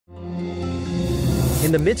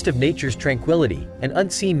In the midst of nature's tranquility, an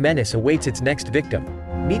unseen menace awaits its next victim.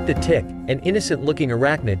 Meet the tick, an innocent-looking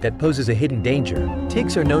arachnid that poses a hidden danger.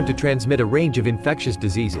 Ticks are known to transmit a range of infectious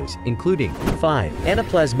diseases, including 5.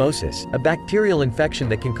 Anaplasmosis, a bacterial infection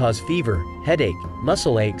that can cause fever, headache,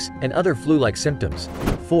 muscle aches, and other flu-like symptoms.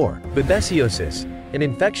 4. Borreliosis, an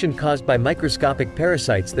infection caused by microscopic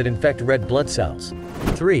parasites that infect red blood cells.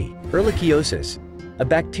 3. Ehrlichiosis, a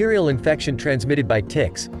bacterial infection transmitted by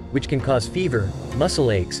ticks, which can cause fever, muscle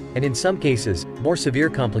aches, and in some cases, more severe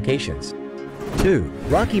complications. 2.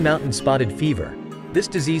 Rocky Mountain Spotted Fever. This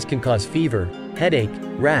disease can cause fever, headache,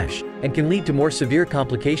 rash, and can lead to more severe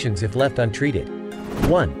complications if left untreated.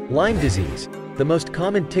 1. Lyme disease, the most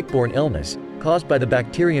common tick-borne illness, caused by the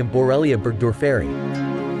bacterium Borrelia burgdorferi.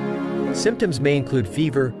 Symptoms may include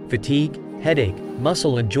fever, fatigue, headache,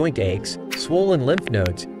 muscle and joint aches, swollen lymph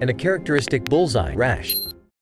nodes, and a characteristic bullseye rash.